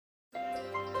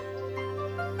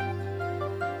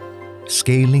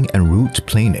scaling and root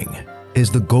planing is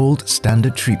the gold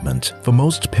standard treatment for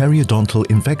most periodontal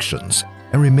infections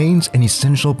and remains an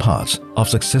essential part of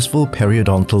successful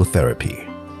periodontal therapy.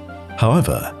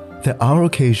 However, there are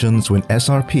occasions when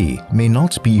SRP may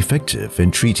not be effective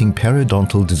in treating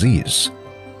periodontal disease.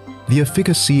 The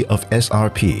efficacy of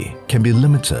SRP can be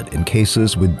limited in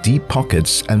cases with deep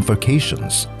pockets and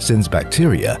furcations, since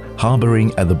bacteria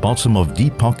harboring at the bottom of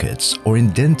deep pockets or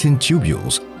in dentin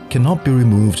tubules cannot be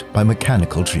removed by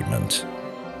mechanical treatment.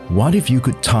 What if you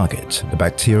could target the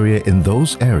bacteria in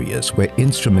those areas where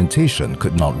instrumentation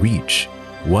could not reach?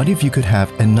 What if you could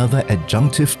have another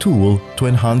adjunctive tool to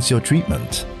enhance your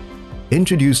treatment?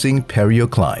 Introducing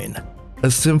Periocline,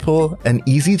 a simple and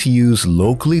easy-to-use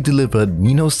locally delivered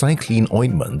minocycline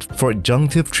ointment for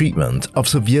adjunctive treatment of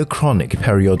severe chronic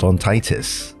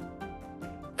periodontitis.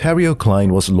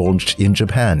 Periocline was launched in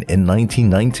Japan in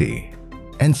 1990,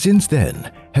 and since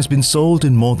then has been sold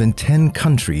in more than 10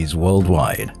 countries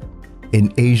worldwide.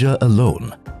 In Asia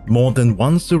alone, more than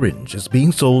one syringe is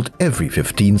being sold every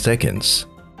 15 seconds.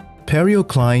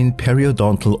 Periocline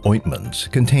Periodontal Ointment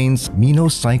contains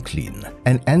minocycline,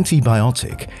 an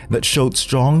antibiotic that showed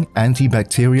strong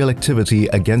antibacterial activity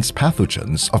against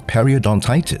pathogens of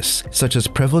periodontitis such as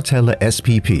Prevotella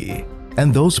spp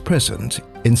and those present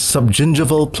in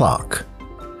subgingival plaque.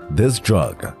 This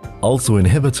drug also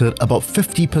inhibited about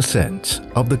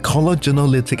 50% of the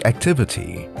collagenolytic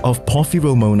activity of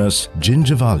Porphyromonas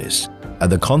gingivalis at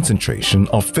the concentration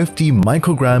of 50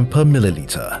 microgram per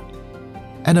milliliter,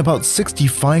 and about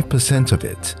 65% of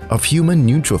it of human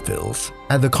neutrophils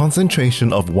at the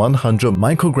concentration of 100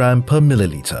 microgram per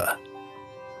milliliter.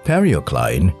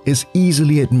 Periocline is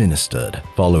easily administered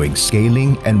following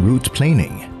scaling and root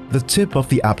planing. The tip of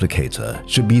the applicator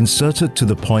should be inserted to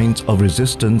the point of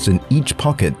resistance in each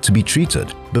pocket to be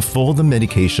treated before the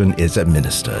medication is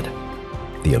administered.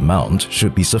 The amount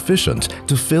should be sufficient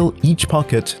to fill each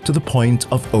pocket to the point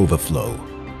of overflow.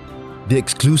 The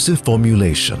exclusive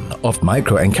formulation of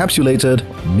microencapsulated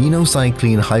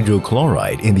minocycline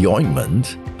hydrochloride in the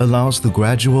ointment allows the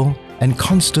gradual and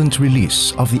constant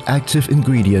release of the active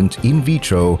ingredient in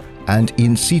vitro and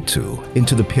in situ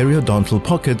into the periodontal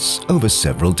pockets over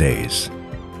several days.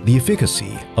 The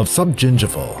efficacy of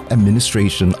subgingival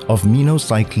administration of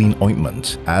minocycline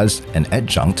ointment as an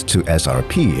adjunct to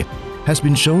SRP has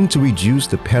been shown to reduce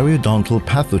the periodontal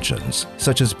pathogens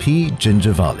such as P.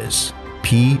 gingivalis,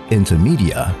 P.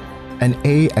 intermedia, and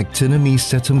A.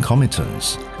 actinomycetum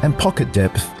comitans, and pocket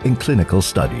depth in clinical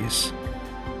studies.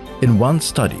 In one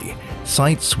study,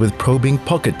 sites with probing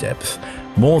pocket depth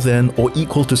more than or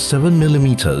equal to 7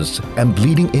 millimeters and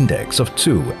bleeding index of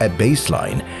 2 at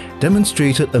baseline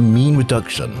demonstrated a mean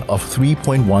reduction of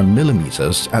 3.1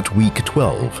 millimeters at week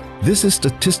 12. This is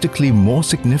statistically more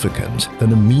significant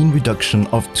than a mean reduction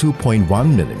of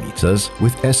 2.1 millimeters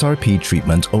with SRP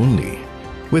treatment only.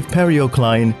 With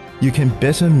Periocline, you can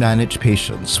better manage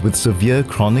patients with severe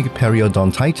chronic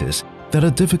periodontitis that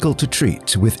are difficult to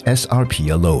treat with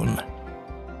SRP alone.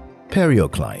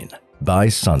 Periocline by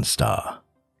Sunstar.